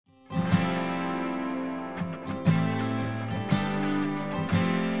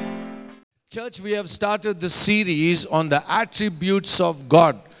Church, we have started the series on the attributes of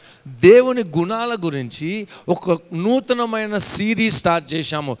God. దేవుని గుణాల గురించి ఒక నూతనమైన సిరీస్ స్టార్ట్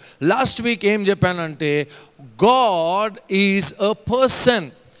చేశాము. లాస్ట్ వీక్ ఏం చెప్పానంటే గాడ్ ఈజ్ అ పర్సన్.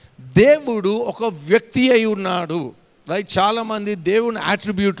 దేవుడు ఒక వ్యక్తి అయి ఉన్నాడు. రైట్, చాలామంది దేవుని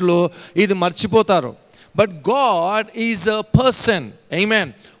అట్రిబ్యూట్లో ఇది మర్చిపోతారు. But God is a person.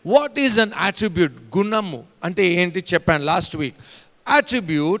 Amen. What is an attribute? గుణము అంటే ఏంటి చెప్పాను last week.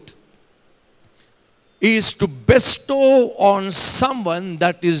 Attribute is to bestow on someone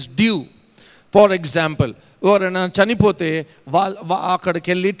that is due. For example, ఎవరైనా చనిపోతే అక్కడికి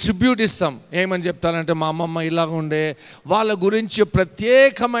వెళ్ళి ట్రిబ్యూట్ ఇస్తాం. ఏమని చెప్తారంటే మా అమ్మమ్మ ఇలాగ ఉండే, వాళ్ళ గురించి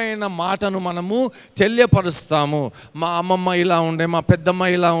ప్రత్యేకమైన మాటను మనము తెలియపరుస్తాము. మా అమ్మమ్మ ఇలా ఉండే, మా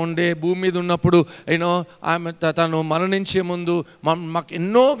పెద్దమ్మ ఇలా ఉండే, భూమి మీద ఉన్నప్పుడు ఆమె తను మరణించే ముందు మాకు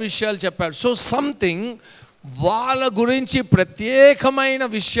ఎన్నో విషయాలు చెప్పారు. సో సంథింగ్ వాళ్ళ గురించి ప్రత్యేకమైన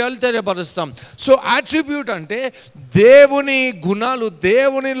విషయాలు తెలియపరుస్తాం. సో అట్రిబ్యూట్ అంటే దేవుని గుణాలు,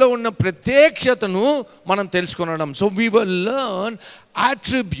 దేవునిలో ఉన్న ప్రత్యేకతను మనం తెలుసుకొనడం. So we will learn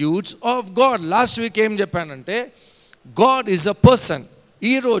attributes of God. Last week ఏం చెప్పానంటే గాడ్ ఈజ్ అ పర్సన్.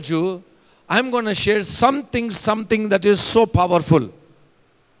 ఈరోజు I'm gonna share something that is so powerful.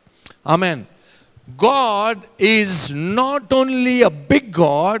 Amen. God is not only a big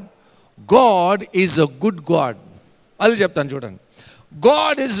God, God is a good God. అది చెప్తాను చూడండి.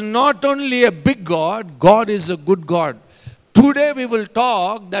 God is not only a big God, God is a good God. Today we will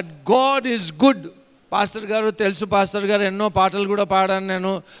talk that God is good. Pastor గారు తెలుసు, pastor గారు ఎన్నో పాటలు కూడా పాడాను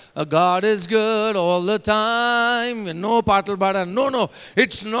నేను. God is good all the time. ఎన్నో పాటలు పాడాను. No,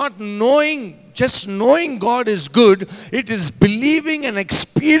 it's not knowing, just knowing God is good. It is believing and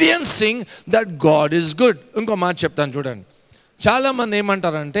experiencing that God is good. ఇంకో మాట చెప్తాను చూడండి. చాలామంది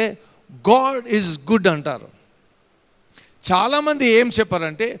ఏమంటారంటే గాడ్ ఈజ్ గుడ్ అంటారు. చాలామంది ఏం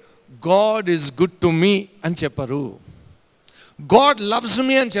చెప్పారంటే God is good to me అని చెప్పరు. గాడ్ లవ్స్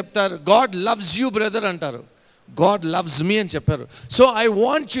మీ అని చెప్తారు. గాడ్ లవ్స్ యూ బ్రదర్ అంటారు. God loves me అని చెప్పారు. So I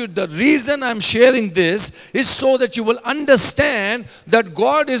want you, the reason I'm sharing this is so that you will understand that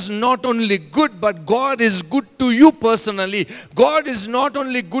God is not only good, but God is good to you personally. God is not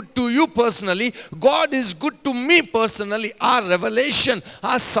only good to you personally, God is good to me personally. Our revelation,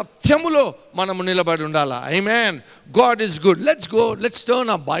 our satyamulo manamu nilabadi undala. Amen. God is good. Let's turn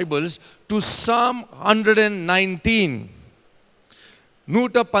our Bibles to Psalm 119.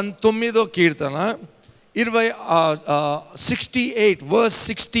 119వ Keerthana 68 verse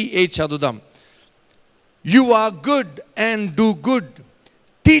 68 చదువుదాం. You are good and do good.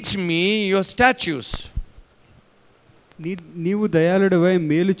 Teach me your statutes. నీవు దయాళుడవై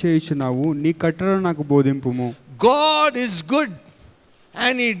మేలు చేయుచున్నావు, నీ కట్టడలు నాకు బోధింపుము. God is good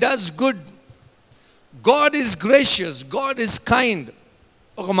and he does good. God is gracious, God is kind.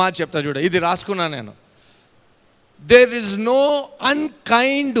 ఒక మాట చెప్తా చూడ, ఇది రాసుకున్నా నేను. There is no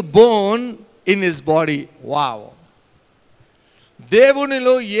unkind bone in his body. Wow.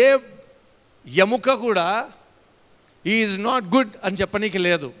 దేవునిలో ఏ ఎముక కూడా he is not good అని చెప్పనీకి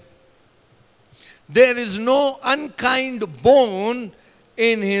లేదు. There is no unkind bone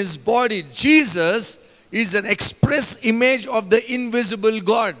in his body. Jesus is an express image of the invisible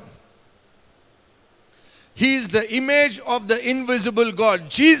God. He is the image of the invisible God.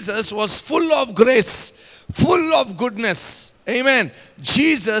 Jesus was full of grace, full of goodness. Amen.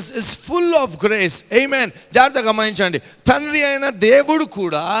 Jesus is full of grace. Amen. జాగ్రత్తగా గమనించండి. తండ్రి అయిన దేవుడు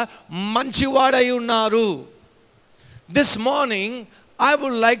కూడా మంచివాడై ఉన్నారు. This morning I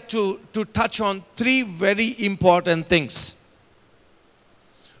would like to touch on three very important things.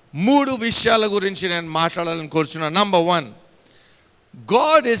 మూడు విషయాల గురించి నేను మాట్లాడాలని కోరుచున్నాను. Number 1,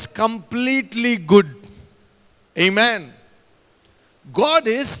 God is completely good. Amen. God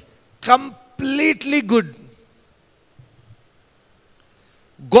is completely good.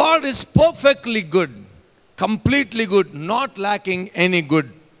 God is perfectly good, completely good, not lacking any good.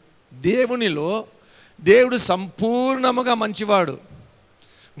 దేవునిలో దేవుడు సంపూర్ణముగా మంచివాడు.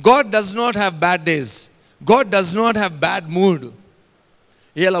 God does not have bad days. God does not have bad mood.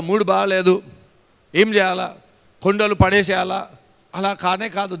 ఇలా మూడు బాగాలేదు, ఏం చేయాలా, కొండలు పడేసేయాలా, అలా కానే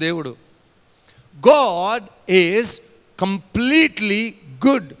కాదు దేవుడు. God is completely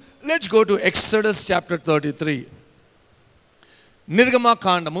good. Let's go to Exodus chapter 33.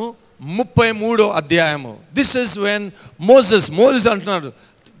 నిర్గమకాండము 33వ అధ్యాయము. దిస్ ఇస్ వెన్ మోసెస్ అంటున్నాడు,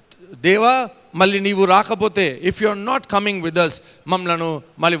 దేవా మళ్ళీ నీవు రాకపోతే, if you are not coming with us, మమ్మలను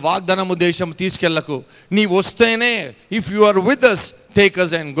మళ్ళీ వాగ్దానము దేశం తీసుకెళ్ళకు, నీవు వస్తేనే, if you are with us take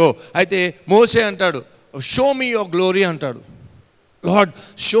us and go. అయితే మోసే అంటాడు, షో మీ యువర్ గ్లోరీ అంటాడు. Lord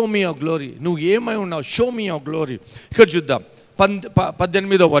show me your glory, నువ్వు ఏమై ఉన్నావు, షో మీ యువర్ గ్లోరీ. ఇక్కడ చూద్దాం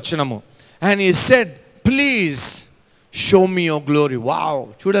 18వ వచనము. and he said, please show me your glory. Wow,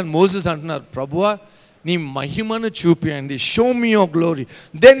 చూడండి మోసెస్ అంటున్నారు, ప్రభువా నీ మహిమను చూపియండి, show me your glory.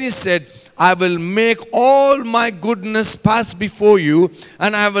 Then he said, I will make all my goodness pass before you,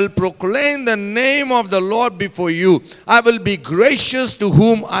 and I will proclaim the name of the Lord before you. I will be gracious to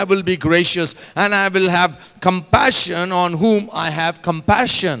whom I will be gracious, and I will have compassion on whom I have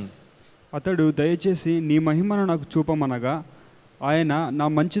compassion. అతడు దయచేసి నీ మహిమను నాకు చూపమనగా, ఆయన నా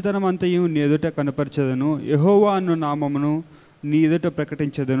మంచితనం అంతయు నీ ఎదుట కనపరచదను, యెహోవా అను నామమును నీ ఎదుట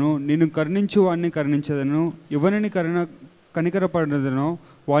ప్రకటించదను, నిన్ను కరుణించు వాణ్ణి కరుణించదను, ఎవరిని కనికరపడదనో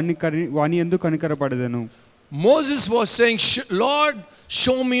వాణ్ణి ఎందుకు కనికరపడదను. Moses was saying, Lord,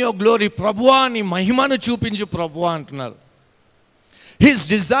 show me your glory. ప్రభువా నీ మహిమను చూపించు ప్రభువా అంటున్నారు. His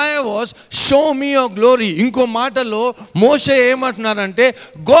desire was, show me your glory. ఇంకో మాటలో మోషే ఏమంటున్నారంటే,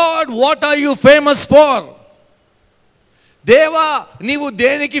 God, what are you famous for? దేవా నీవు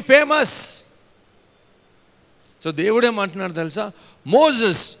దేనికి ఫేమస్? సో దేవుడు ఏమంటున్నాడు తెలుసా,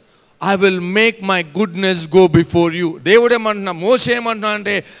 Moses, I will make my goodness go before you. దేవుడు ఏమంటున్నా, మోషే ఏమంటున్నా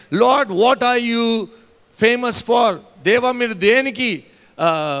అంటే, Lord, what are you famous for? దేవా మీరు దేనికి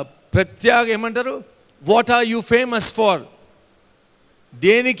ఏమంటారు, what are you famous for?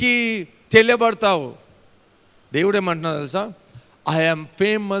 దేనికి తెలియబడతావు? దేవుడు ఏమంటున్నా తెలుసా, I am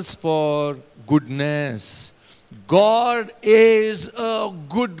famous for goodness. God is a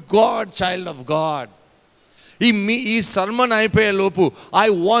good God, child of God. ఈ సర్మన్ అయిపోయే లోపు I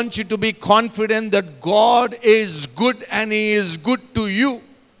want you to be confident that God is good and he is good to you.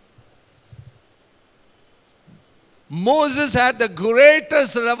 Moses had the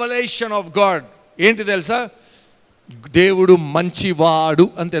greatest revolution of God. ఏంటి తెలుసా, దేవుడు మంచివాడు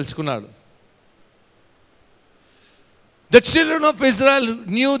అని తెలుసుకున్నాడు. The children of Israel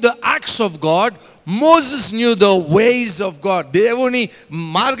knew the acts of God. Moses knew the ways of God. దేవుని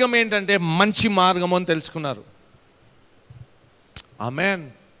మార్గం ఏంటంటే మంచి మార్గం అని తెలుసుకున్నారు. ఆమేన్,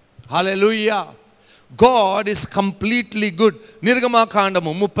 hallelujah. God is completely good.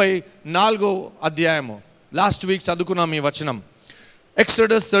 నిర్గమకాండము 34వ అధ్యాయము, లాస్ట్ వీక్ చదువుకున్నాం ఈ వచనం.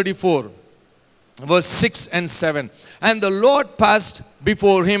 Exodus 34 verse 6 and 7. And the Lord passed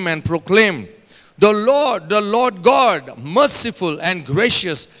before him and proclaimed, the Lord God, merciful and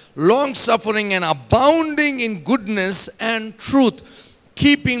gracious, long-suffering and abounding in goodness and truth,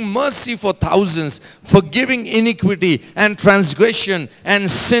 keeping mercy for thousands, forgiving iniquity and transgression and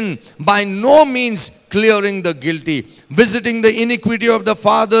sin, by no means clearing the guilty, visiting the iniquity of the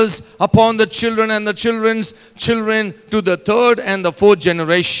fathers upon the children and the children's children to the third and the fourth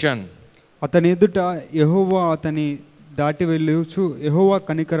generation. అతని ఎదుట యెహోవా అతని దాటి వెళ్ళుచు, యెహోవా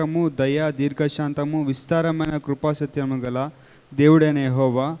కనికరము, దయ, దీర్ఘశాంతము, విస్తారమైన కృపాసత్యము గల దేవుడైన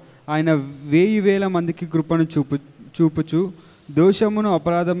యెహోవా, ఆయన 1000 మందికి కృపను చూపుచు దోషమును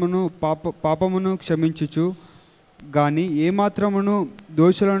అపరాధమును పాపమును క్షమించుచు గాని ఏమాత్రమును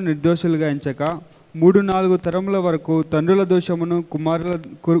దోషులను నిర్దోషులుగా ఎంచక 3-4 తరముల వరకు తండ్రుల దోషమును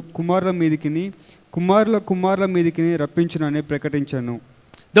కుమారుల మీదికి రప్పించునని ప్రకటించను.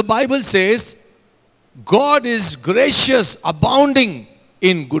 The Bible says God is gracious, abounding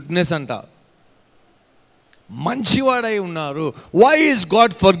in goodness anta. మంచివాడై ఉన్నారు. Why is God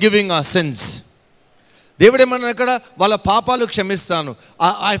forgiving our sins? దేవుడు ఏమన్నా అక్కడ, వాళ్ళ పాపాలు క్షమిస్తాను,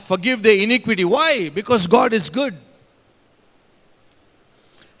 I forgive their iniquity. Why? Because God is good.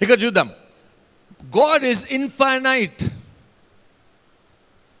 ఇక్కడ చూద్దాం, God is infinite.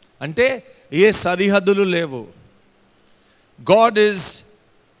 అంటే ఏ సరిహద్దులు లేవు. God is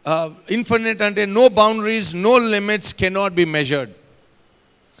infinite అంటే no boundaries, no limits, cannot be measured.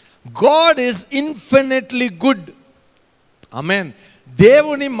 God is infinitely good. Amen.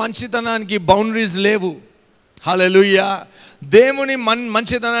 దేవుని మంచితనానికి బౌండరీస్ లేవు. హల్లెలూయా. దేవుని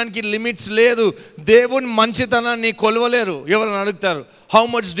మంచితనానికి లిమిట్స్ లేదు. దేవుని మంచితనాన్ని కొలవలేరు. ఎవరైనా అడుగుతారు, how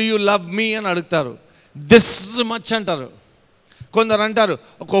much do you love మీ అని అడుగుతారు. దిస్ మచ్ అంటారు. కొందరు అంటారు,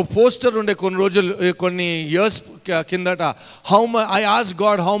 ఒక పోస్టర్ ఉండే కొన్ని ఇయర్స్ కిందట, I ask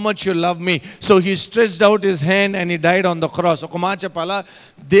God how much you love me, so he stretched out his hand and he died on the cross. ఒక మాట చెప్పాలా,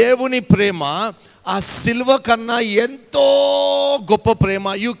 దేవుని ప్రేమ ఆ సిల్వ కన్నా ఎంతో గొప్ప ప్రేమ.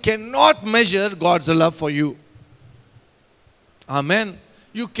 You can not measure God's love for you. Amen.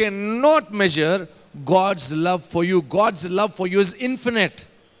 You can not measure God's love for you. God's love for you is infinite.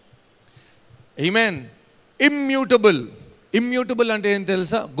 Amen. Immutable. Immutable అంటే ఏం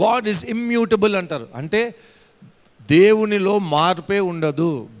తెలుసా? గాడ్ ఈజ్ ఇమ్యూటబుల్ అంటారు. అంటే దేవునిలో మార్పే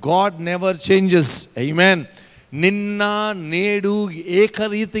ఉండదు. God never changes. ఆమేన్. నిన్న నేడు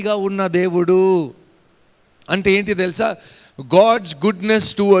ఏకరీతిగా ఉన్న దేవుడు. అంటే ఏంటి తెలుసా? God's goodness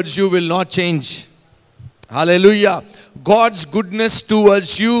towards you will not change. Hallelujah. God's goodness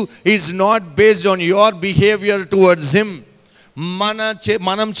towards you is not based on your behavior towards him.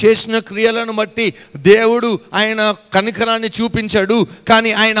 మనం చేసిన క్రియలను బట్టి దేవుడు ఆయన కనికరాన్ని చూపించాడు,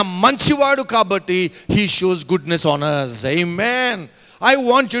 కానీ ఆయన మంచివాడు కాబట్టి he shows goodness on us. Amen. I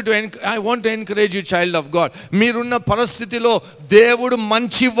want to encourage you, child of God. మీరున్న పరిస్థితిలో దేవుడు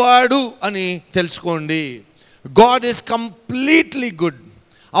మంచివాడు అని తెలుసుకోండి. God is completely good,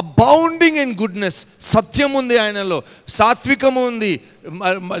 abounding in goodness. సత్యం ఉంది ఆయనలో, సాత్వికము ఉంది,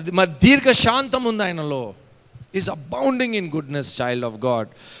 మరి దీర్ఘ శాంతం ఉంది ఆయనలో. Is abounding in goodness, child of God.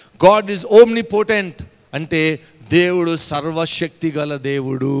 God is omnipotent అంటే దేవుడు సర్వశక్తి గల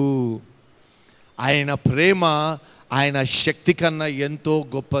దేవుడు. ఆయన ప్రేమ ఆయన శక్తి కన్నా ఎంతో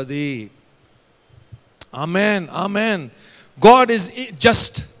గొప్పది. Amen, amen. God is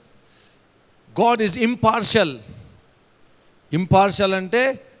just, God is impartial. Impartial అంటే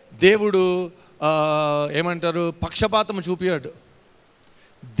దేవుడు ఏమంటారు, పక్షపాతం చూపించాడు.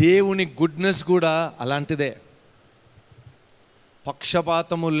 దేవుని గుడ్నెస్ కూడా అలాంటిదే.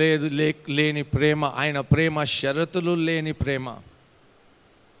 పక్షపాతము లేని ప్రేమ ఆయన ప్రేమ. షరతులు లేని ప్రేమ,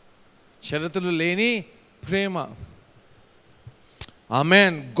 షరతులు లేని ప్రేమ.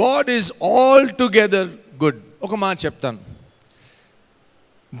 Amen. God is all together good. ఒక మాట చెప్తాను,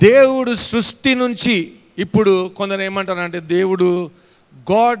 దేవుడు సృష్టి నుంచి ఇప్పుడు కొందరు ఏమంటారంటే దేవుడు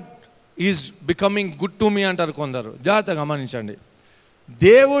God is becoming good to me అంటారు కొందరు. జాగ్రత్తగా గమనించండి.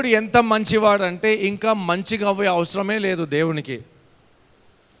 దేవుడు ఎంత మంచివాడు అంటే ఇంకా మంచిగా అవ్వే అవసరమే లేదు దేవునికి.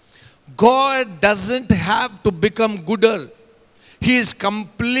 God doesn't have to become gooder. He is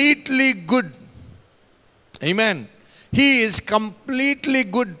completely good. Amen. He is completely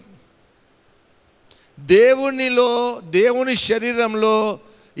good. దేవుని శరీరంలో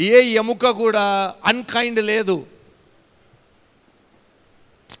ఏ ఎముక కూడా అన్కైండ్ లేదు.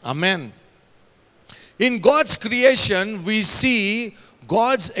 Amen. In God's creation we see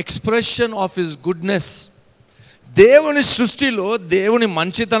God's expression of his goodness. దేవుని సృష్టిలో దేవుని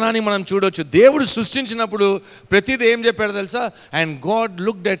మంచితనాన్ని మనం చూడవచ్చు. దేవుడు సృష్టించినప్పుడు ప్రతిదీ ఏం చెప్పాడు తెలుసా? And God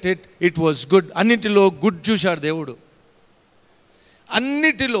looked at it, it was good. అన్నిటిలో గుడ్ చూశాడు దేవుడు.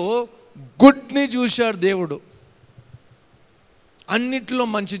 అన్నిటిలో గుడ్ని చూశాడు దేవుడు. అన్నిటిలో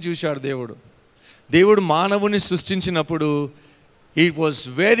మంచి చూశాడు దేవుడు. దేవుడు మానవుని సృష్టించినప్పుడు it was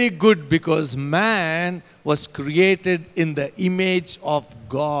very good because man was created in the image of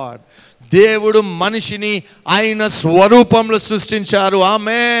God. దేవుడు మనిషిని ఆయన స్వరూపంలో సృష్టించారు.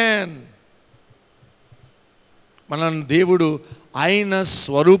 ఆమేన్. మనల్ని దేవుడు ఆయన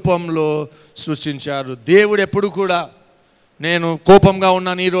స్వరూపంలో సృష్టించారు. దేవుడు ఎప్పుడు కూడా నేను కోపంగా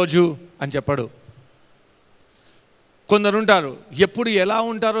ఉన్నాను ఈరోజు అని చెప్పడు. కొందరు ఉంటారు ఎప్పుడు ఎలా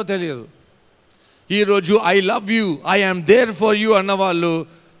ఉంటారో తెలియదు. ఈరోజు I love you, I am there for you అన్న వాళ్ళు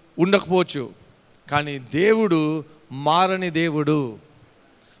ఉండకపోవచ్చు, కానీ దేవుడు మారని దేవుడు.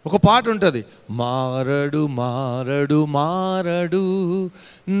 ఒక పాట ఉంటుంది, మారడు మారడు మారడు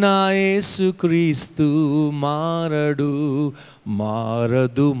నా యేసుక్రీస్తు మారడు,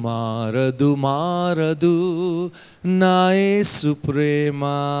 మారదు మారదు మారదు నా యేసు ప్రేమ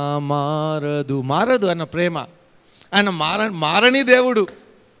మారదు. మారదు అన్న ప్రేమ, ఆయన మారని దేవుడు.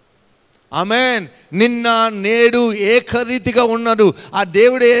 ఆమేన్. నిన్న నేడు ఏకరీతిగా ఉన్నాడు. ఆ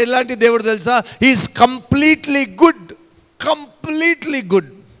దేవుడు ఎలాంటి దేవుడు తెలుసా? He is completely good, completely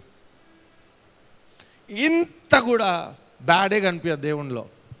good. ఇంత కూడా బ్యాడే కనిపించదు దేవునిలో.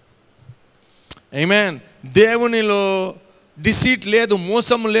 ఆమేన్. దేవునిలో డిసీట్ లేదు,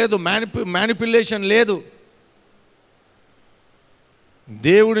 మోసం లేదు, మ్యానిపులేషన్ లేదు.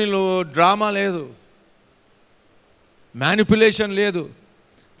 దేవునిలో డ్రామా లేదు, మ్యానిపులేషన్ లేదు,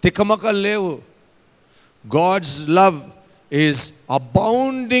 తికమకలు లేవు. God's love is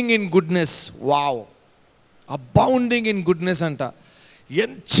abounding in goodness. Wow, abounding in goodness అంట.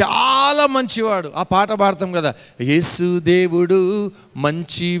 చాలా మంచివాడు. ఆ పాట పాడతాం కదా, యేసు దేవుడు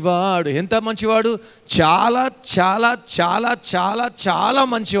మంచివాడు. ఎంత మంచివాడు? చాలా చాలా చాలా చాలా చాలా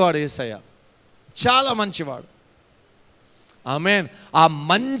మంచివాడు యేసయ్య, చాలా మంచివాడు. ఆమేన్. ఆ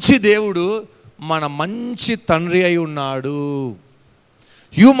మంచి దేవుడు మన మంచి తండ్రి అయి ఉన్నాడు.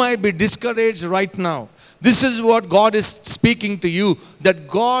 You might be discouraged right now. This is what God is speaking to you, that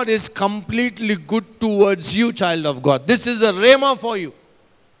God is completely good towards you, child of God. This is a rhema for you.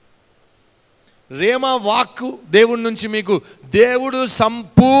 రేమా వాక్కు దేవుడి నుంచి మీకు. దేవుడు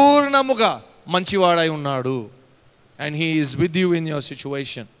సంపూర్ణముగా మంచివాడై ఉన్నాడు. And he is with you in your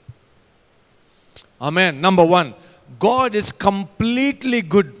situation. Amen. Number 1, God is completely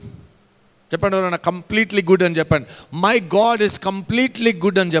good. చెప్పండి ఎవరైనా completely good అని చెప్పండి. My God is completely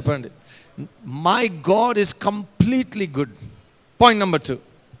good అని చెప్పండి. My God is completely good. Point number 2,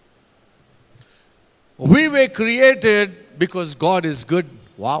 We were created because God is good.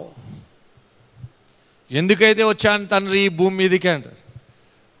 Wow. ఎందుకైతే వచ్చాను తండ్రి ఈ భూమి మీదకి అంటారు.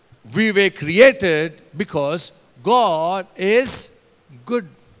 We were created because God is good.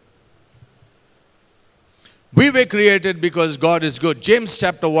 We were created because God is good. James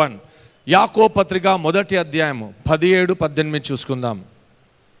chapter 1. యాకోబు పత్రిక మొదటి అధ్యాయము 17-18 చూసుకుందాం.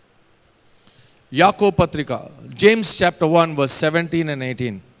 యాకోబు పత్రిక, James chapter 1 verse 17 and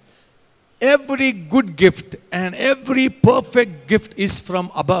 18. Every good gift and every perfect gift is from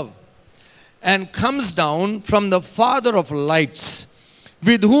above and comes down from the Father of lights,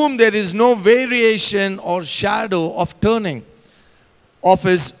 with whom there is no variation or shadow of turning. Of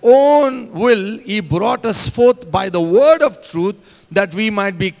his own will he brought us forth by the word of truth, that we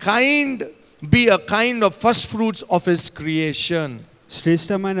might be a kind of first fruits of his creation.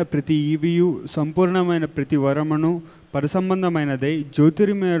 శ్రేష్టమైన ప్రతి ఈవియు సంపూర్ణమైన ప్రతి వరమును పరిసంబంధమైనదై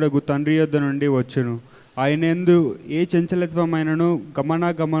జ్యోతిర్మయుడగు తండ్రి యొద్ద నుండి వచ్చును. ఆయన యందు ఏ చంచలత్వమైనను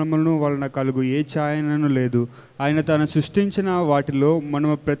గమనాగమనములను వలన కలుగు ఏ ఛాయనను లేదు. ఆయన తను సృష్టించిన వాటిలో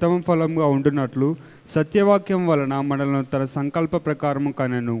మనము ప్రథమ ఫలంగా ఉండునట్లు సత్యవాక్యం వలన మనల్ని తన సంకల్ప ప్రకారము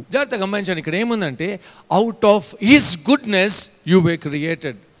కనెను. జాగ్రత్తగా గమనించండి, ఇక్కడ ఏముందంటే out of his goodness you were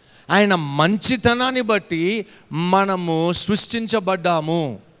created. ఆయన మంచితనాన్ని బట్టి మనము సృష్టించబడ్డాము.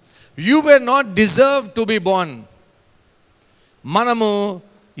 You were not deserve to be born. మనము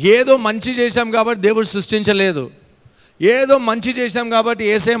ఏదో మంచి చేశాం కాబట్టి దేవుడు సృష్టించలేదు. ఏదో మంచి చేశాం కాబట్టి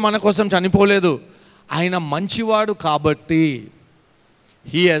యేసయ్య మన కోసం చనిపోలేదు. ఆయన మంచివాడు కాబట్టి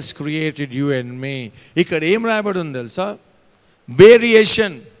he has created you and మీ. ఇక్కడ ఏం రాయబడి ఉంది తెలుసా?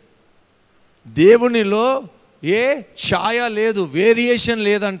 వేరియేషన్. దేవునిలో ఏ ఛాయ లేదు, వేరియేషన్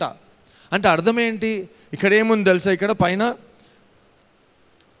లేదంట. అంటే అర్థం ఏంటి? ఇక్కడ ఏముంది తెలుసా? ఇక్కడ పైన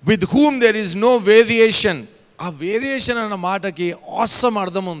with whom there is no variation. ఆ వేరియేషన్ అన్న మాటకి ఆసమ్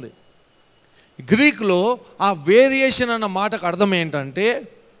అర్థం ఉంది. గ్రీక్లో ఆ వేరియేషన్ అన్న మాటకు అర్థం ఏంటంటే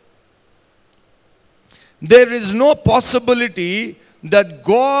there is no possibility that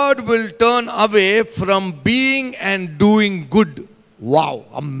God will turn away from being and doing good. Wow,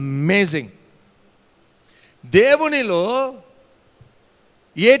 amazing. దేవునిలో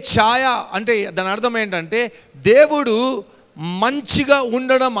ఏ ఛాయ అంటే దాని అర్థం ఏంటంటే దేవుడు మంచిగా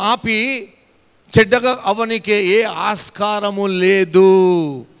ఉండడం ఆపి చెడ్డగా అవనికే ఏ ఆస్కారము లేదు.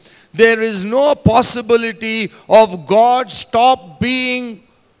 There is no possibility of God stop being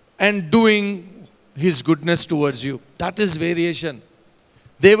and doing his goodness towards you. That is variation.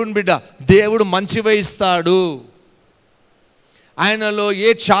 దేవుని బిడ్డ, దేవుడు మంచివే ఇస్తాడు. ఆయనలో ఏ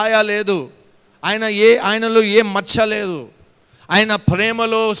ఛాయ లేదు, ఆయనలో ఏ మచ్చ లేదు. ఆయన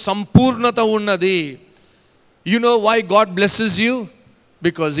ప్రేమలో సంపూర్ణత ఉన్నది. You know why God blesses you?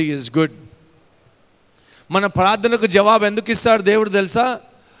 Because he is good. మన ప్రార్థనకు జవాబు ఎందుకు ఇస్తాడు దేవుడు తెలుసా?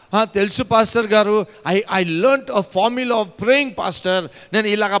 తెలుసు పాస్టర్ గారు, I learned a formula of praying pastor. నేను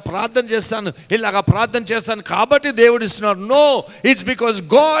ఇలాగ ప్రార్థన చేస్తాను కాబట్టి దేవుడు ఇస్తున్నాడు. No, it's because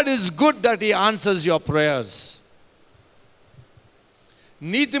God is good that he answers your prayers.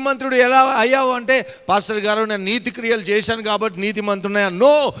 నీతిమంతుడు ఎలా అయ్యావు అంటే, పాస్టర్ గారు నేను నీతి క్రియలు చేశాను కాబట్టి నీతిమంతుడున్నా.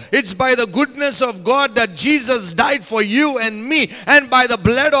 No, it's by the goodness of God that Jesus died for you and me, and by the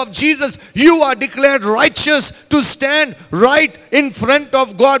blood of Jesus you are declared righteous to stand right in front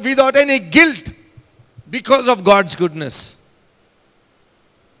of God without any guilt because of God's goodness.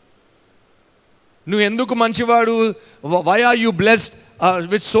 నువ్వు ఎందుకు మంచివాడు? Why are you blessed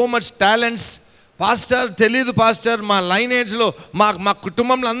with so much talents? Pastor తెలీదు pastor, మా లైనేజ్లో మా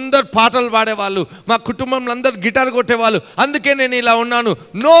కుటుంబంలో అందరు పాటలు పాడేవాళ్ళు, మా కుటుంబంలో అందరు గిటార్ కొట్టేవాళ్ళు, అందుకే నేను ఇలా ఉన్నాను.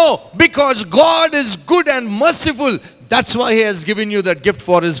 No, because God is good and merciful. That's why he has given you that gift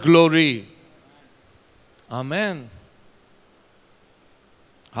for his glory. Amen.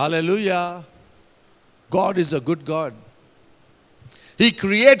 Hallelujah. God is a good God. He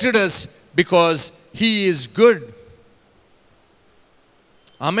created us because he is good.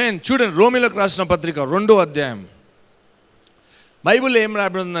 Amen. చూడండి, రోమీయులకు రాసిన పత్రిక 2వ అధ్యాయం. Bible ఏం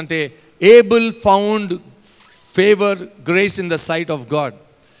రాయబడిందంటే, Abel found favour grace in the sight of God.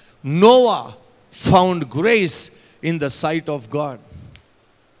 Noah found grace in the sight of God.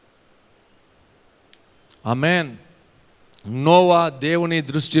 Amen. Noah దేవుని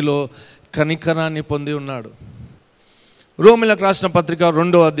దృష్టిలో కనికరాన్ని పొంది ఉన్నాడు. రోమీయులకు రాసిన పత్రిక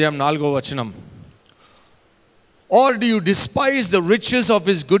 2వ అధ్యాయం 4వ వచనం. Or do you despise the riches of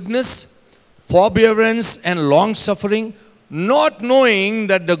his goodness, forbearance and long suffering, not knowing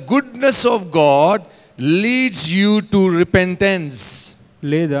that the goodness of God leads you to repentance?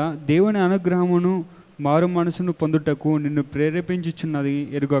 లేదా దేవుని అనుగ్రహమును మారు మనసును పొందుటకు నిన్ను ప్రేరేపించుచున్నది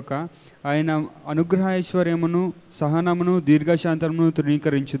ఎరుగక, ఆయన అనుగ్రహ ఐశ్వర్యమును సహనమును దీర్ఘశాంతమును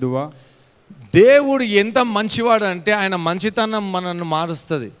తృణీకరించుదువా? దేవుడు ఎంత మంచివాడు అంటే ఆయన మంచితనం మనల్ని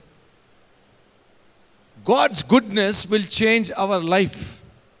మారుస్తుంది. God's goodness will change our life.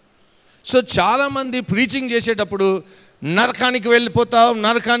 So చాలామంది ప్రీచింగ్ చేసేటప్పుడు నరకానికి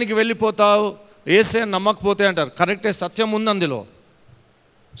వెళ్ళిపోతావు ఏసే నమ్మకపోతే అంటారు. కరెక్టే, సత్యం ఉంది, అందులో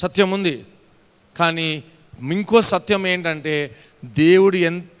సత్యం ఉంది. కానీ ఇంకో సత్యం ఏంటంటే దేవుడు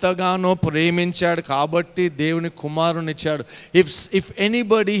ఎంతగానో ప్రేమించాడు కాబట్టి దేవుని కుమారుని ఇచ్చాడు. If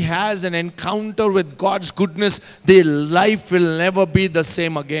anybody has an encounter with God's goodness, the life will never be the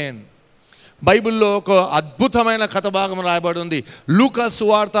same again. బైబిల్లో ఒక అద్భుతమైన కథ భాగం రాయబడి ఉంది. లూకా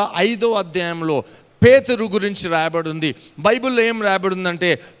సువార్త 5వ అధ్యాయంలో పేతురు గురించి రాయబడి ఉంది. బైబిల్లో ఏం రాయబడి ఉందంటే,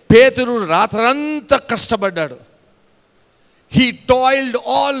 పేతురు రాత్రంతా కష్టపడ్డాడు. He toiled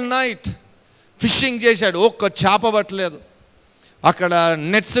all night. Fishing చేశాడు, ఒక్క చేప పట్టలేదు. అక్కడ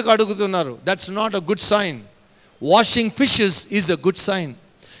నెట్స్ అడుగుతున్నారు. That's not a good sign. Washing fishes is a good sign.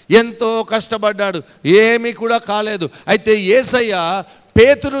 ఎంతో కష్టపడ్డాడు, ఏమీ కూడా కాలేదు. అయితే యేసయ్య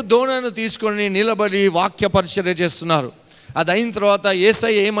పేతురు దోణను తీసుకొని నిలబడి వాక్య పరిచర్య చేస్తున్నారు. అది అయిన తర్వాత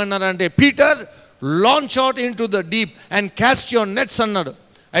యేసయ్య ఏమన్నారంటే, Peter, launch out in to the deep and caste your nets అన్నాడు.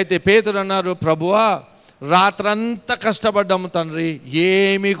 అయితే పేతురు అన్నారు, ప్రభువా రాత్రంతా కష్టపడ్డాము తండ్రి,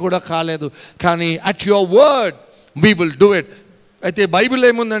 ఏమీ కూడా కాలేదు, కానీ at your word we will do it. అయితే బైబిల్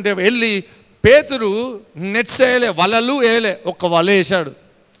ఏముందంటే, వెళ్ళి పేతురు నెట్స్ వేయలే, వలలు వేయలే, ఒక్క వల వేసాడు.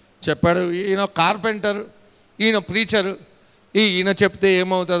 చెప్పాడు, ఈయన కార్పెంటర్, ఈయన ప్రీచరు, ఈయన చెప్తే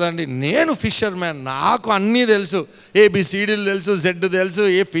ఏమవుతుందండి, నేను ఫిషర్ మ్యాన్, నాకు అన్నీ తెలుసు, ఏబిసిడీలు తెలుసు, జెడ్ తెలుసు,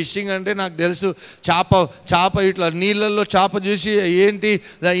 ఏ ఫిషింగ్ అంటే నాకు తెలుసు, చేప ఇట్లా నీళ్ళల్లో చేప చూసి ఏంటి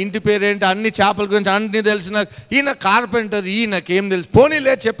ఇంటి పేరేంటి అన్ని చేపల గురించి అన్నీ తెలుసు నాకు. ఈయన కార్పెంటర్, ఈయనకేం తెలుసు,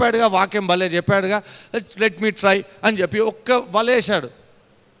 పోనీలే చెప్పాడుగా, వాక్యం భలే చెప్పాడుగా, లెట్ మీ ట్రై అని చెప్పి ఒక్క వలేశాడు.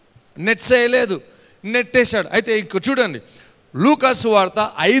 నెట్స్ వేయలేదు, నెట్టేశాడు. అయితే ఇంక చూడండి, లూకా సువార్త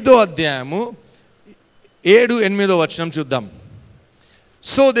 5వ అధ్యాయము 7-8 వచనం చూద్దాం.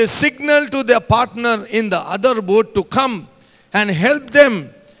 So they signaled to their partner in the other boat to come and help them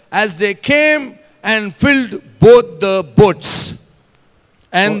as they came and filled both the boats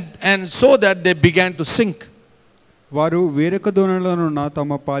and so that they began to sink. వారు వేరొక దోణిలోనున్న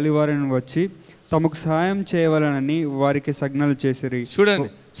తమ పాలివారిని వచ్చి తమకు సహాయం చేయవాలని వారికి సిగ్నల్ చేసిరి. చూడండి,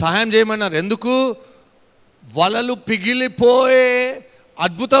 సహాయం చేయమన్నారు. ఎందుకు? వలలు పిగిలిపోయే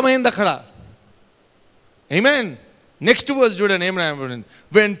అద్భుతమైంది అక్కడ. ఆమేన్. నెక్స్ట్ వర్స్ చూడండి ఏం రాయబడింది.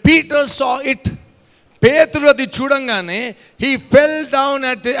 వెన్ పీటర్ సా ఇట్, పేతురు అది చూడంగానే he fell down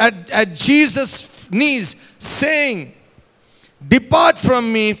at Jesus knees saying, depart from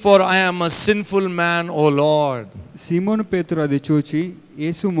me for I am a sinful man O Lord. సీమోను పేతురు అది చూచి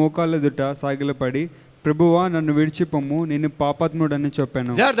యేసు మోకాళ్ళ ఎదుట సాగిలపడి, ప్రభువా నన్ను విడిచిపొమ్ము, నేను పాపాత్ముడని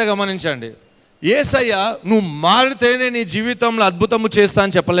చెప్పాను. జాగ్రత్తగా గమనించండి, యేసయ్య నువ్వు మారితేనే నీ జీవితంలో అద్భుతము చేస్తా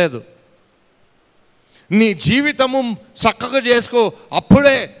అని చెప్పలేదు. నీ జీవితము చక్కగా చేసుకో,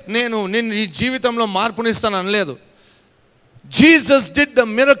 అప్పుడే నేను నీ జీవితంలో మార్పునిస్తాను అనలేదు. Jesus did the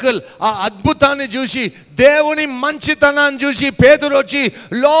miracle. ఆ అద్భుతాన్ని చూసి, దేవుని మంచితనాన్ని చూసి పేతురు వచ్చి,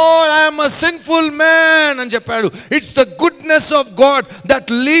 Lord I am a sinful man అని చెప్పాడు. It's the goodness of God that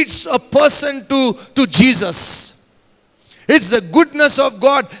leads a person to Jesus. It's the goodness of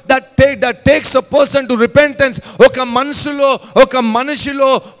God that takes a person to repentance. ఒక మనిషిలో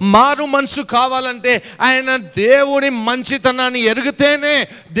మారు మనసు కావాలంటే ఆయన దేవుని మంచితనాన్ని ఎరిగితేనే,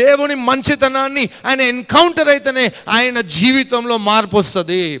 దేవుని మంచితనాన్ని ఆయన ఎన్కౌంటర్ అయితేనే ఆయన జీవితంలో మార్పు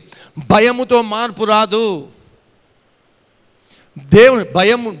వస్తుంది. భయముతో మార్పు రాదు. దేవుని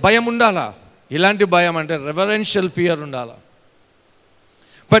భయం ఉండాలా. ఇలాంటి భయం అంటే రెవరెన్షియల్ ఫియర్ ఉండాలా.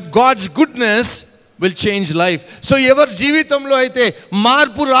 But God's goodness will change life. So ఎవరి జీవితంలో అయితే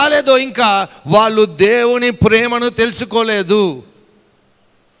మార్పు రాలేదో ఇంకా వాళ్ళు దేవుని ప్రేమను తెలుసుకోలేదు.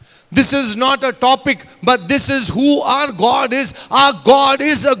 This is not a topic, but this is who our God is. Our God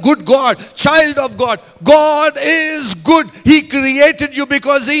is a good God, child of God. God is good. He created you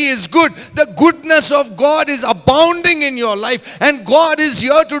because He is good. The goodness of God is abounding in your life, and God is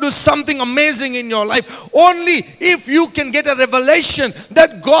here to do something amazing in your life. Only if you can get a revelation that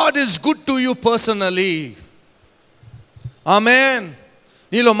God is good to you personally. Amen.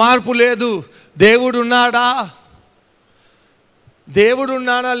 నీలో మార్పు లేదు. దేవుడు ఉన్నాడా? దేవుడు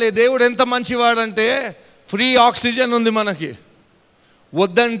ఉన్నాడా? దేవుడు ఎంత మంచివాడంటే, free oxygen ఉంది మనకి.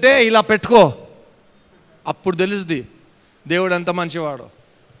 వద్దంటే ఇలా పెట్టుకో, అప్పుడు తెలుస్తుంది దేవుడు ఎంత మంచివాడో.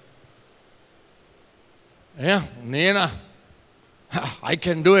 నేనా? I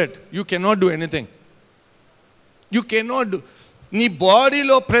can do it. You cannot do anything. You cannot do. నీ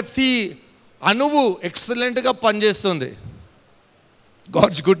బాడీలో ప్రతి అణువు ఎక్సలెంట్గా పనిచేస్తుంది.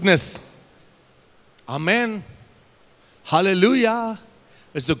 God's goodness. Amen. Hallelujah.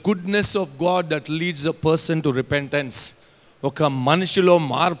 It's the goodness of God that leads a person to repentance. ఒక మనిషిలో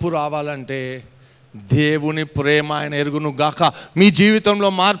మార్పు రావాలంటే దేవుని ప్రేమ ఆయన ఎరుగును గాక. మీ జీవితంలో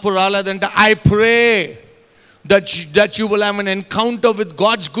మార్పు రాలేదంటే I pray that you will have an encounter with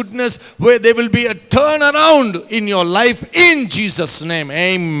God's goodness where there will be a turnaround in your life in Jesus' name.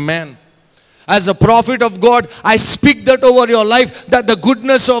 Amen. As a prophet of God, I speak that over your life, that the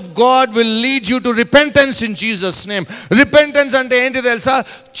goodness of God will lead you to repentance in Jesus' name. Repentance ante enti telusa?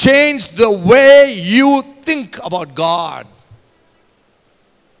 Change the way you think about God.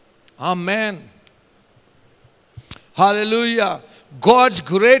 Amen. Hallelujah. God's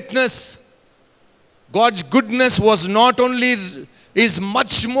greatness, God's goodness was not only, is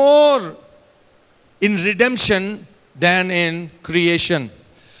much more in redemption than in creation.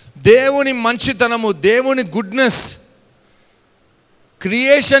 దేవుని మంచితనము, దేవుని goodness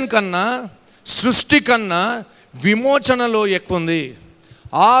creation కన్నా, సృష్టి కన్నా విమోచనలో ఎక్కువ ఉంది.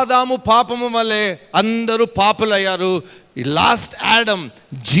 ఆదాము పాపము వల్లే అందరూ పాపులయ్యారు. లాస్ట్ యాడమ్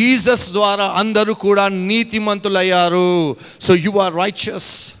జీసస్ ద్వారా అందరూ కూడా నీతిమంతులయ్యారు. So you are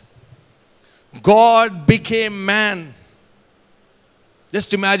righteous. God became man.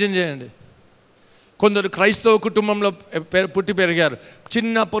 Just imagine చేయండి. కొందరు క్రైస్తవ కుటుంబంలో పుట్టి పెరిగారు,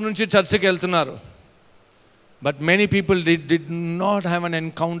 చిన్నప్పటి నుంచి చర్చికి వెళ్తున్నారు. But many people did not have an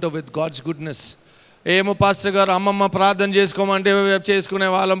encounter with God's goodness. ఏమో పాస్టర్ గారు, అమ్మమ్మ ప్రార్థన చేసుకోమంటే చేసుకునే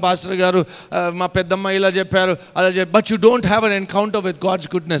వాళ్ళం, పాస్టర్ గారు మా పెద్దమ్మ ఇలా చెప్పారు అలా చెప్పారు. But you don't have an encounter with God's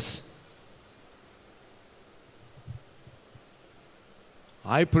goodness.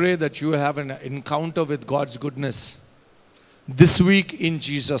 I pray that you have an encounter with God's goodness this week in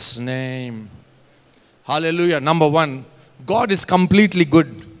Jesus' name. Hallelujah. Number 1, God is completely good.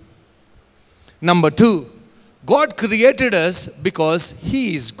 Number 2, God created us because He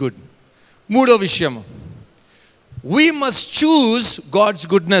is good. మూడో విషయం, we must choose God's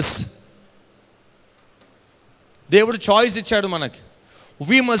goodness. దేవుడు choice ఇచ్చాడు మనకి.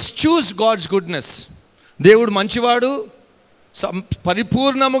 We must choose God's goodness. దేవుడు మంచివాడు,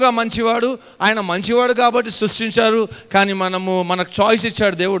 పరిపూర్ణముగా మంచివాడు. ఆయన మంచివాడు కాబట్టి సృష్టించారు. కానీ మనకు చాయిస్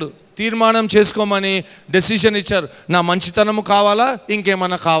ఇచ్చాడు దేవుడు. తీర్మానం చేసుకోమని డెసిషన్ ఇచ్చారు. నా మంచితనము కావాలా,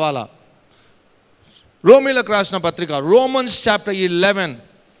 ఇంకేమన్నా కావాలా? రోమీలకు రాసిన పత్రిక, Romans chapter 11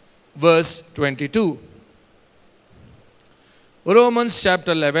 verse 22. Romans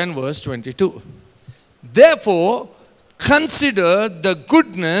chapter 11 verse 22. Therefore consider the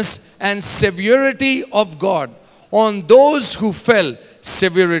goodness and severity of God on those who fell,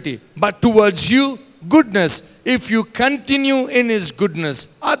 severity, but towards you goodness, if you continue in His goodness,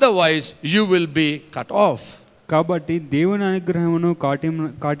 otherwise you will be cut off. కాబట్టి దేవుని అనుగ్రహమును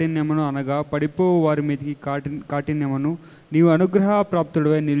కాఠిన్యమును అనగా పడిపోవు వారి మీదకి కాఠిన్యమును నీవు అనుగ్రహ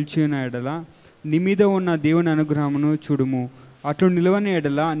ప్రాప్తుడివై నిలిచిన ఎడల నీ మీద ఉన్న దేవుని అనుగ్రహమును చూడుము. అట్లు నిలవని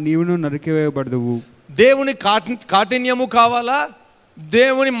ఎడల నీవును నరికివేయబడదువు. దేవుని కాఠిన్యము కావాలా,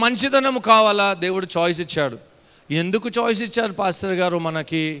 దేవుని మంచితనము కావాలా? దేవుడు చాయిస్ ఇచ్చాడు. ఎందుకు చాయిస్ ఇచ్చారు పాస్టర్ గారు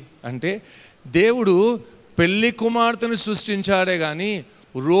మనకి అంటే, దేవుడు పెళ్లి కుమార్తెను సృష్టించాడే కానీ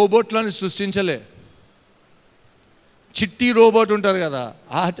రోబోట్లను సృష్టించలే. చిట్టి రోబోట్ ఉంటారు కదా,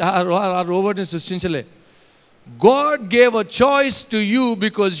 ఆ రోబోట్ని సృష్టించలే. God gave a choice to you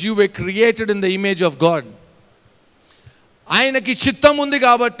because you way created in the image of God. ఆయనకి చిత్తం ఉంది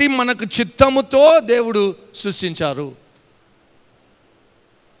కాబట్టి మనకు చిత్తముతో దేవుడు సృష్టించారు.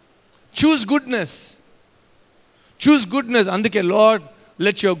 చూస్ గుడ్నెస్, చూస్ గుడ్నెస్. అందుకే lord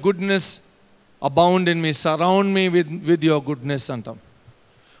let your goodness abound in me, surround me with your goodness అంటాం.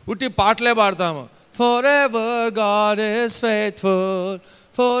 ఉట్టి పాటలే పాడతాము, forever God is faithful,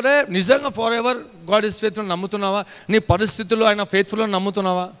 forever. నిజంగా ఫరెవర్ గాడ్ ఈస్ ఫెయిత్ఫుల్ నమ్ముతున్నావా? నీ పరిస్థితుల్లో ఆయన ఫెయిత్ఫుల్ అని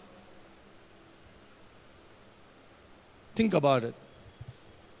నమ్ముతున్నావా? Think about it.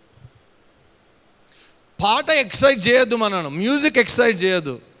 పాట ఎక్సైట్ చేయొద్దు మనను, మ్యూజిక్ ఎక్సైట్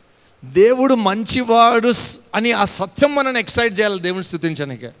చేయొద్దు. దేవుడు మంచివాడు అని ఆ సత్యం మనని ఎక్సైట్ చేయాలి దేవుని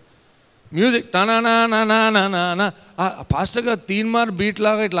స్తుతించడానికి. మ్యూజిక్ టనా పాస్టర్గా తీన్మార్ బీట్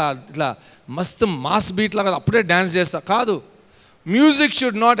లాగా ఇట్లా ఇట్లా మస్తు మాస్ బీట్ లాగా అప్పుడే డ్యాన్స్ చేస్తా కాదు. Music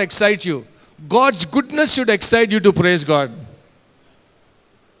should not excite you. God's goodness should excite you to praise God.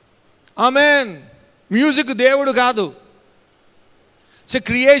 Amen. Music దేవుడు కాదు, it's a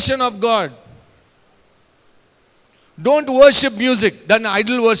creation of God. Don't worship music, దాన్ని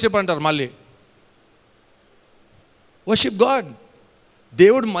ఐడల్ వర్షిప్ అంటారు. మళ్ళీ వర్షిప్ గాడ్.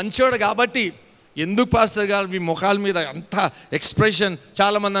 దేవుడు మంచివాడు కాబట్టి. ఎందుకు పాస్టర్ గారు మీ ముఖాల మీద అంత ఎక్స్ప్రెషన్?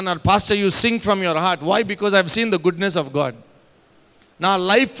 చాలామంది అన్నారు, pastor you sing from your heart. Why? Because I have seen the goodness of God. నా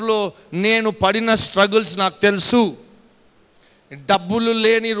లైఫ్లో నేను పడిన స్ట్రగుల్స్ నాకు తెలుసు. డబ్బులు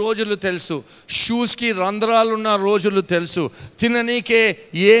లేని రోజులు తెలుసు, షూస్కి రంధ్రాలు ఉన్న రోజులు తెలుసు, తిననీకే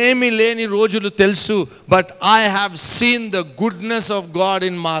ఏమీ లేని రోజులు తెలుసు. But I have seen the goodness of God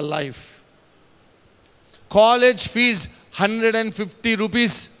in my life. College fees 150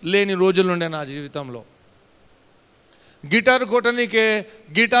 rupees లేని రోజులు ఉండే నా జీవితంలో. గిటార్ కొట్టనీకే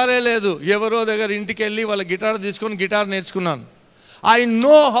గిటారే లేదు, ఎవరో దగ్గర ఇంటికి వెళ్ళి వాళ్ళ గిటార్ తీసుకొని గిటార్ నేర్చుకున్నాను. I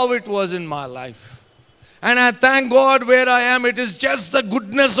know how it was in my life. And I thank God where I am. It is just the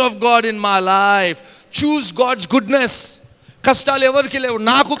goodness of God in my life. Choose God's goodness. కష్టాలు ఎవరికి లేవు,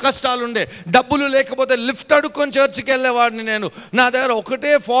 నాకు కష్టాలు ఉండే. డబ్బులు లేకపోతే లిఫ్ట్ అడుక్కొని చర్చికి వెళ్ళేవాడిని నేను. నా దగ్గర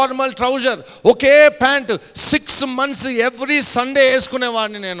ఒకటే ఫార్మల్ ట్రౌజర్, ఒకే ప్యాంట్ 6 months ఎవ్రీ సండే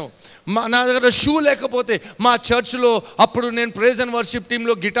వేసుకునేవాడిని నేను. నా దగ్గర షూ లేకపోతే మా చర్చ్లో అప్పుడు నేను ప్రైజ్ అండ్ వర్షిప్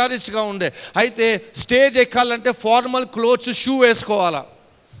టీంలో గిటారిస్ట్గా ఉండే. అయితే స్టేజ్ ఎక్కాలంటే ఫార్మల్ క్లోత్స్, షూ వేసుకోవాలా,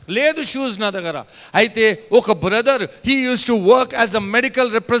 లేదు షూస్ నా దగ్గర. అయితే ఒక brother, he use to work as a medical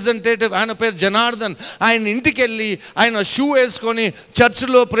representative, ఆయన పేరు జనార్దన్. ఆయన ఇంటికి వెళ్ళి ఆయన షూ వేసుకొని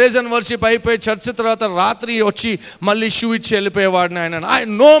చర్చ్లో ప్రేజ్ అండ్ వర్షిప్ అయిపోయి చర్చ్ తర్వాత రాత్రి వచ్చి మళ్ళీ షూ ఇచ్చి వెళ్ళిపోయేవాడిని ఆయన. I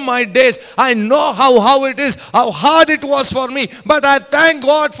know my days, I know how it is, how hard it was for me. But I thank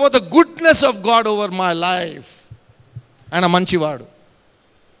God for the goodness of God over my life. ఆయన మంచివాడు.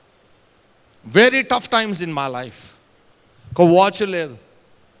 Very tough times in my life. ఒక watch లేదు,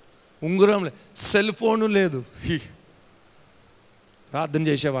 ఉంగరం లేదు, cell phone లేదు. ప్రార్థన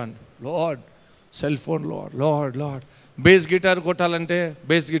చేసేవాడిని, Lord cell phone, Lord Lord Lord. Bass guitar కొట్టాలంటే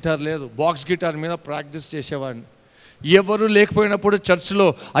బేస్ గిటార్ లేదు, బాక్స్ గిటార్ మీద ప్రాక్టీస్ చేసేవాడిని. ఎవరు లేకపోయినప్పుడు చర్చ్లో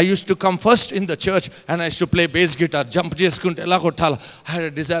I use to come first in the church and I use to play bass guitar. Jump చేసుకుంటే ఎలా కొట్టాలి, I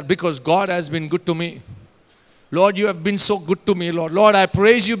had desire because God has been good to me. Lord you have been so good to me, Lord Lord I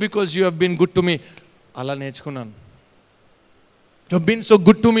praise you because you have been good to me. అలా నేర్చుకున్నాను. You've been so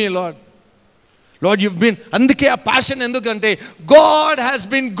good to me, Lord. Lord, you've been, అందుకే ఆ passion. ఎందుకంటే God has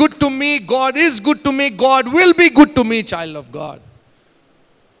been good to me, God is good to me, God will be good to me, child of God.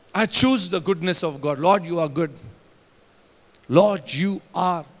 I choose the goodness of God. Lord, you are good. Lord, you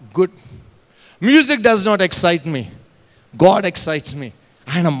are good. Music does not excite me, God excites me.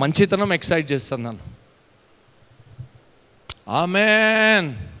 ఆయన మంచితనం excite చేస్తాను నన్ను.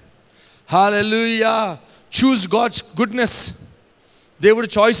 Amen, hallelujah. Choose God's goodness. దేవుడు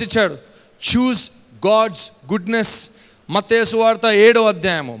choice ఇచ్చాడు. Choose God's goodness. మత్తయి సువార్త 7వ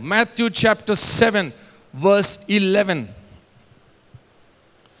అధ్యాయము, Matthew chapter 7 verse 11.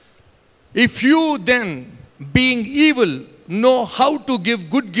 If you then, being evil, know how to give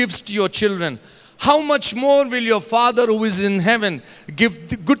good gifts to your children, how much more will your Father who is in heaven give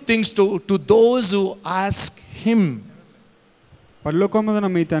good things to those who ask him. పరలోకమందున్న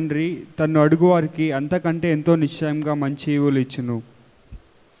మీ తండ్రి తన్ను అడుగువారికి అంతకంటే ఎంతో నిశ్చయంగా మంచి ఈవులు ఇచ్చును.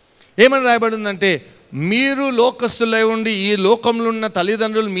 ఏమని రాయబడిందంటే, మీరు లోకస్తులై ఉండి ఈ లోకంలో ఉన్న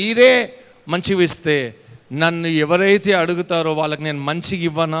తల్లిదండ్రులు మీరే మంచివి ఇస్తే నన్ను ఎవరైతే అడుగుతారో వాళ్ళకి నేను మంచిగా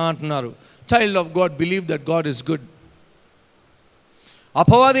ఇవ్వనా అంటున్నారు. Child of God, believe that God is good.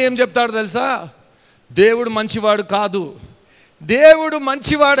 అపవాది ఏం చెప్తాడు తెలుసా? దేవుడు మంచివాడు కాదు. దేవుడు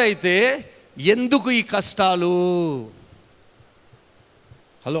మంచివాడైతే ఎందుకు ఈ కష్టాలు?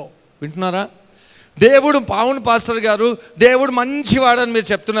 హలో, వింటున్నారా? దేవుడు, అవును పాస్టర్ గారు, దేవుడు మంచివాడని మీరు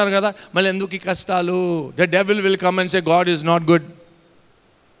చెప్తున్నారు కదా, మళ్ళీ ఎందుకు ఈ కష్టాలు? The devil will come and say God is not good,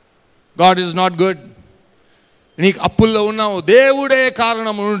 God is not good. నీకు అప్పుల్లో ఉన్నావు, దేవుడే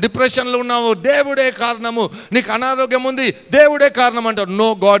కారణము. డిప్రెషన్లో ఉన్నావు, దేవుడే కారణము. నీకు అనారోగ్యం ఉంది, దేవుడే కారణం అంటారు. No,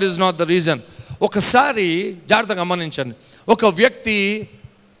 God is not the reason. ఒకసారి జాగ్రత్తగా గమనించండి. ఒక వ్యక్తి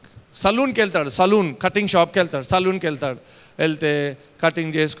సలూన్కి వెళ్తాడు, కటింగ్ షాప్కి వెళ్తాడు, సలూన్కి వెళ్తాడు. వెళ్తే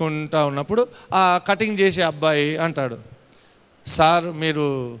కటింగ్ చేసుకుంటా ఉన్నప్పుడు ఆ కటింగ్ చేసే అబ్బాయి అంటాడు, సార్ మీరు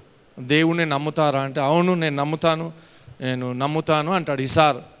దేవుణ్ణి నమ్ముతారా అంటే, అవును నేను నమ్ముతాను అంటాడు ఈ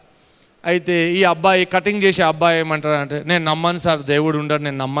సార్. అయితే ఈ అబ్బాయి, కటింగ్ చేసే అబ్బాయి ఏమంటాడు అంటే, నేను నమ్మను సార్, దేవుడు ఉండడు,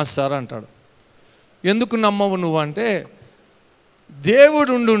 నేను నమ్మను సార్ అంటాడు. ఎందుకు నమ్మవు నువ్వు అంటే,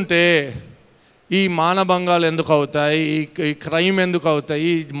 దేవుడు ఉండుంటే ఈ మానభంగాలు ఎందుకు అవుతాయి, ఈ క్రైమ్ ఎందుకు అవుతాయి,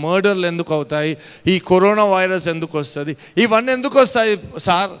 ఈ మర్డర్లు ఎందుకు అవుతాయి, ఈ కరోనా వైరస్ ఎందుకు వస్తుంది, ఇవన్నీ ఎందుకు వస్తాయి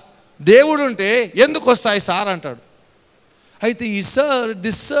సార్, దేవుడు ఉంటే ఎందుకు వస్తాయి సార్ అంటాడు. అయితే ఈ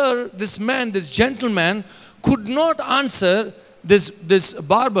this man, this gentle man could not answer this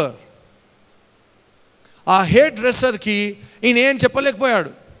barber. ఆ హెయిర్ డ్రెస్సర్కి ఈయన ఏం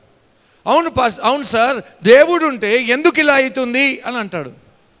చెప్పలేకపోయాడు. అవును సార్, దేవుడు ఉంటే ఎందుకు ఇలా అవుతుంది అని అంటాడు.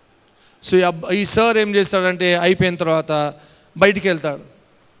 సో ఈ సార్ ఏం చేస్తాడంటే, అయిపోయిన తర్వాత బయటికి వెళ్తాడు.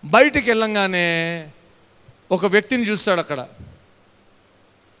 బయటికి వెళ్ళంగానే ఒక వ్యక్తిని చూస్తాడు. అక్కడ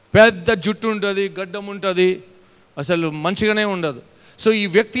పెద్ద జుట్టు ఉంటుంది, గడ్డం ఉంటుంది, అసలు మంచిగానే ఉండదు. సో ఈ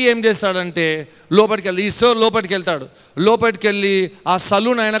వ్యక్తి ఏం చేస్తాడంటే లోపలికి వెళ్ళి, ఈ సార్ లోపలికి వెళ్తాడు. లోపలికి వెళ్ళి ఆ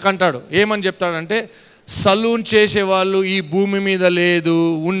సలూన్ ఆయనకు అంటాడు. ఏమని చెప్తాడంటే, సలూన్ చేసేవాళ్ళు ఈ భూమి మీద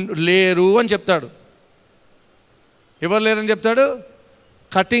లేరు అని చెప్తాడు. ఎవరు లేరని చెప్తాడు?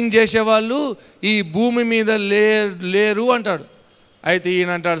 కటింగ్ చేసేవాళ్ళు ఈ భూమి మీద లేరు అంటాడు. అయితే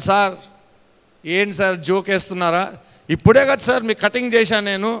ఈయన అంటాడు, సార్ ఏంటి సార్ జోక్ వేస్తున్నారా? ఇప్పుడే కదా సార్ మీకు కటింగ్ చేశాను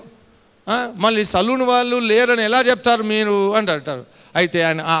నేను, మళ్ళీ సలూన్ వాళ్ళు లేరని ఎలా చెప్తారు మీరు అని అంటారు. అయితే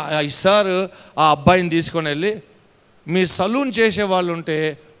ఆయన సార్ ఆ అబ్బాయిని తీసుకొని వెళ్ళి, మీరు సలూన్ చేసే వాళ్ళు ఉంటే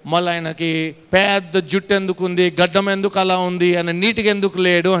మళ్ళీ ఆయనకి పెద్ద జుట్టు ఎందుకు ఉంది, గడ్డం ఎందుకు అలా ఉంది, ఆయన నీట్గా ఎందుకు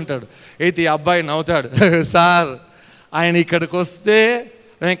లేడు అంటాడు. అయితే ఈ అబ్బాయి నవ్వుతాడు, సార్ ఆయన ఇక్కడికి వస్తే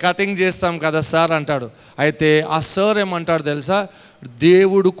మేము కటింగ్ చేస్తాం కదా సార్ అంటాడు. అయితే ఆ సార్ ఏమంటాడు తెలుసా,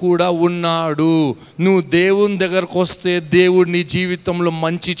 దేవుడు కూడా ఉన్నాడు, నువ్వు దేవుని దగ్గరకు వస్తే దేవుడు నీ జీవితంలో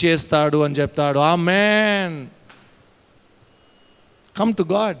మంచి చేస్తాడు అని చెప్తాడు. ఆమేన్. Come to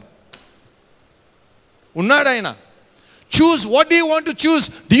God. ఉన్నాడు ఆయన. చూస్, what do you want to choose?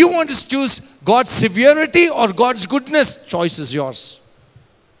 Do you want to choose God's severity are God's goodness? Choice is yours.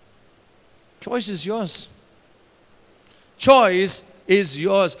 Choice is yours. Choice is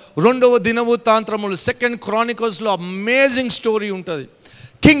yours. 2వ దినవృత్తాంతములు 2nd Chroniclesలో అమేజింగ్ స్టోరీ ఉంటుంది.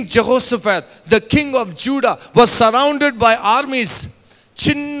 King జెహోషాఫాత్, the king of JUDA, was surrounded by armies.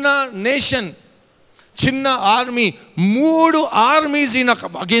 చిన్న nation, చిన్న army, 3 armies ఈయన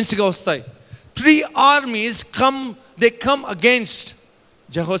అగేన్స్ట్గా వస్తాయి. 3 armies come against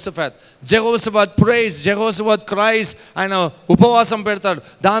Jehoshaphat. Jehoshaphat prays, Jehoshaphat cries, ఆయన ఉపవాసం పెడతాడు.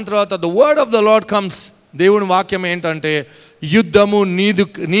 దాని తర్వాత the word of the Lord comes. దేవుని వాక్యం ఏంటంటే, యుద్ధము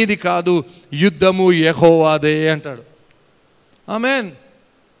నీది కాదు, యుద్ధము యెహోవాదే అంటాడు. ఆమేన్.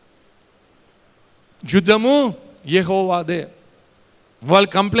 యుద్ధము యెహోవాదే. వాళ్ళు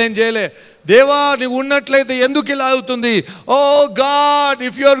కంప్లైంట్ చేయలే, దేవా నీవు ఉన్నట్లయితే ఎందుకు ఇలా అవుతుంది, ఓ God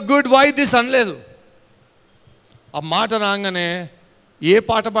if you are good why this అనలేదు. ఆ మాట రాగానే ఏ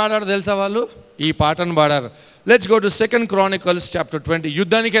పాట పాడారు తెలుసా వాళ్ళు? ఈ పాటను పాడారు. Let's go to 2nd Chronicles chapter 20.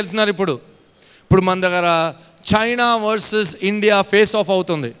 యుద్ధానికి వెళ్తున్నారు. ఇప్పుడు మన దగ్గర China versus India face of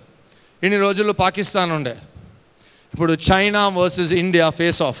అవుతుంది. ఇన్ని రోజుల్లో పాకిస్తాన్ ఉండే, ఇప్పుడు China versus India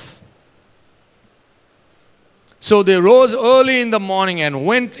face of. So they rose early in the morning and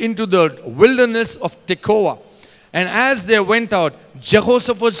went into the wilderness of Tekoa. And as they went out,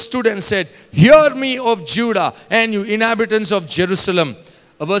 Jehoshaphat stood and said, hear me, of Judah, and you inhabitants of Jerusalem.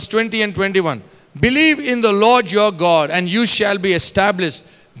 Verse 20 and 21. Believe in the Lord your God, and you shall be established.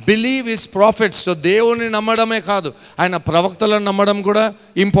 Believe his prophets. So దేవుని నమ్మడమే కాదు, ఆయన ప్రవక్తలను నమ్మడం కూడా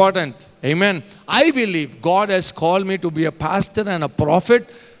important. Amen. I believe God has called me to be a pastor and a prophet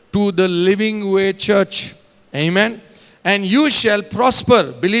to the Living Way Church. Amen. And you shall prosper.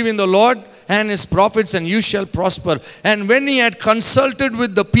 Believe in the Lord and his prophets, and you shall prosper. And when he had consulted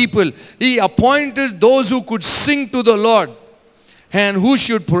with the people, he appointed those who could sing to the Lord, and who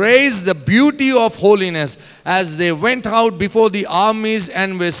should praise the beauty of holiness, as they went out before the armies and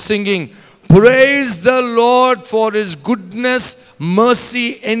were singing, praise the Lord, for his goodness, mercy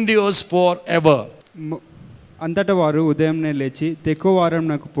endures forever. అంతటా వారు ఉదయంనే లేచి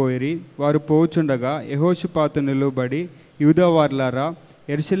తెకోవారంనకు పోయిరి. వారు పోవుచుండగా యెహోషాపాతు నిలువబడి, యూదావారులారా,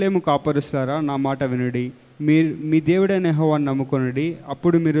 యెరూషలేము కాపరులారా, నా మాట వినుడి. మీ దేవుడైన యెహోవాను నమ్ముకొనుడి,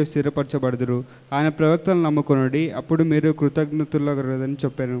 అప్పుడు మీరు స్థిరపరచబడుదురు. ఆయన ప్రవక్తలను నమ్ముకొనుడి, అప్పుడు మీరు కృతజ్ఞతులని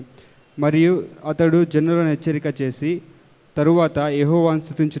చెప్పాను. మరియు అతడు జనులను హెచ్చరిక చేసి, తరువాత యెహోవాను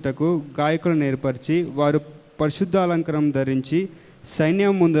స్తుతించుటకు గాయకులను ఏర్పరిచి, వారు పరిశుద్ధ అలంకారం ధరించి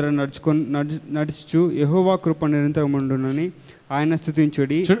సైన్యం ముందర నడుచుచు యెహోవా కృప నిరంతరం ఉండునని ఆయన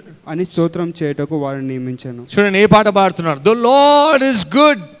స్తుతించుడి అని స్తోత్రం చేయుటకు వారిని నియమించాను. చూడండి ఏ పాట పాడుతున్నారు. The Lord is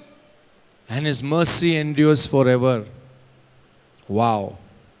good and his mercy endures forever. Wow.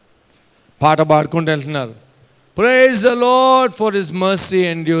 పాట పాడుకుంటూ వెళ్తున్నారు. Praise the Lord, for his mercy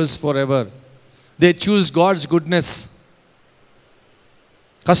endures forever. They choose God's goodness.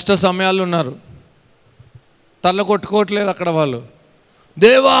 కష్ట సమయాలు ఉన్నారు, తల్ల కొట్టుకోవట్లేదు అక్కడ వాళ్ళు.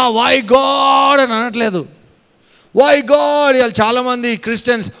 దేవా వై గాడ్ అని అనట్లేదు. వై గాడ్, ఇవాళ చాలామంది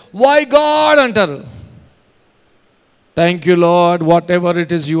క్రిస్టియన్స్ వై గాడ్ అంటారు. Thank you lord, what ever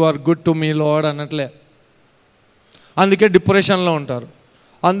it is you are good to me lord అనట్లే. అందుకే డిప్రెషన్లో ఉంటారు,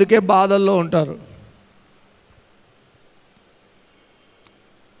 అందుకే బాధల్లో ఉంటారు.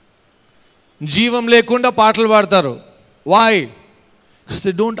 జీవం లేకుండా పాటలు పాడతారు. Why? Because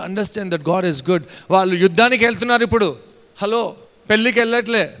they don't understand that God is good. వాళ్ళు యుద్ధానికి వెళ్తున్నారు ఇప్పుడు. హలో, పెళ్ళికి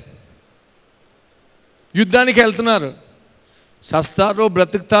వెళ్ళట్లే, యుద్ధానికి వెళ్తున్నారు. సస్తారో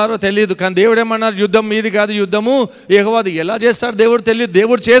బ్రతుకుతారో తెలియదు, కానీ దేవుడు ఏమన్నారు, యుద్ధం మీది కాదు, యుద్ధము యెహోవాది. ఎలా చేస్తాడు దేవుడు తెలియదు,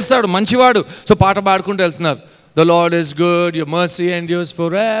 దేవుడు చేస్తాడు, మంచివాడు. సో పాట పాడుకుంటూ వెళ్తున్నారు. The lord is good, your mercy endures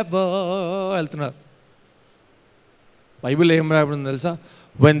for ever వెళ్తున్నారు. బైబిల్ ఏం రాయబడింది తెలుసా?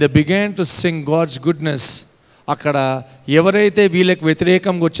 when they began to sing God's goodness, అక్కడ ఎవరైతే వీళ్ళకి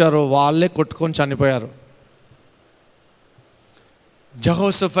వ్యతిరేకంగా వచ్చారో వాళ్ళే కొట్టుకొని చనిపోయారు.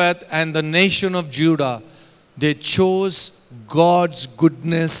 Jehoshaphat and the nation of Judah, they chose God's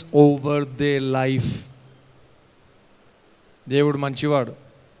goodness over their life. దేవుడు మంచివాడు.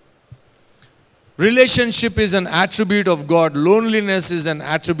 Relationship is an attribute of God. Loneliness is an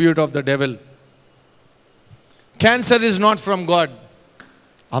attribute of the devil. Cancer is not from God.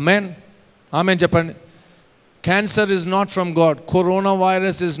 Amen. Amen చెప్పండి. Cancer is not from God.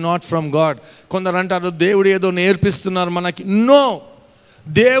 Coronavirus is not from God. కొందరు అంటారు దేవుడు ఏదో నేర్పిస్తున్నారు మనకి. No,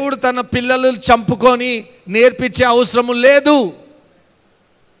 దేవుడు తన పిల్లలు చంపుకొని నేర్పించే అవసరం లేదు.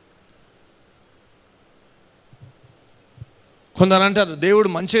 కొందరు అంటారు దేవుడు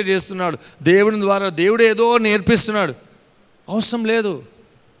మంచిగా చేస్తున్నాడు, దేవుడి ద్వారా దేవుడు ఏదో నేర్పిస్తున్నాడు. అవసరం లేదు.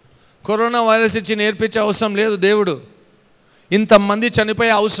 కరోనా వైరస్ ఇచ్చి నేర్పించే అవసరం లేదు. దేవుడు ఇంతమంది చనిపోయే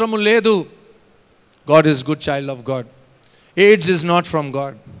అవసరం లేదు. God is good child of God. AIDS is not from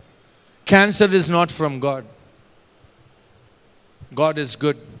God. Cancer is not from God. God is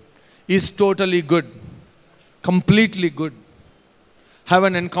good. He is totally good. Completely good. Have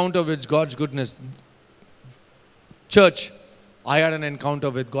an encounter with God's goodness. Church, I had an encounter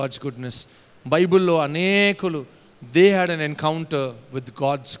with God's goodness. Bible lo anekulu, they had an encounter with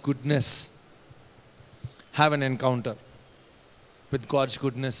God's goodness. Have an encounter with God's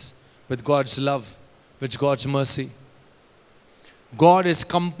goodness, with God's love, with God's mercy. God is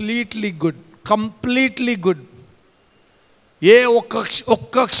completely good. Completely good. ఏ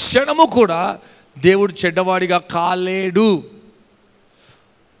ఒక్క క్షణము కూడా దేవుడు చెడ్డవాడిగా కాలేడు.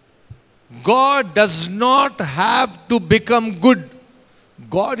 God does not have to become good.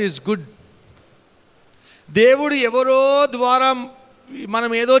 God is good. దేవుడు ఎవరో ద్వారా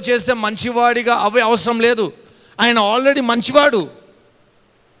మనం ఏదో చేస్తే మంచివాడిగా అవే అవసరం లేదు. ఆయన ఆల్రెడీ మంచివాడు.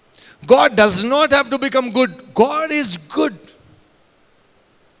 God does not have to become good. God is good.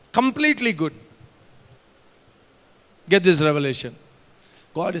 Completely good. Get this revelation.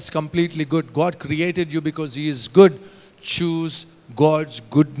 God is completely good. God created you because He is good. Choose God's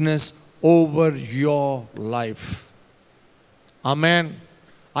goodness over your life. Amen.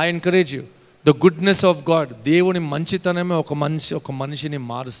 I encourage you. The goodness of God, దేవుని మంచితనమే ఒక మనిషిని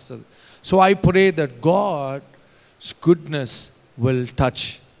మారుస్తుంది. So I pray that God's goodness will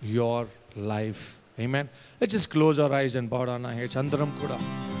touch your life. Amen. Let's just close our eyes and bow down our heads. అందరం కూడా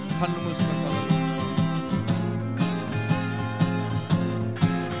కళ్ళు మూసుకుంటాం.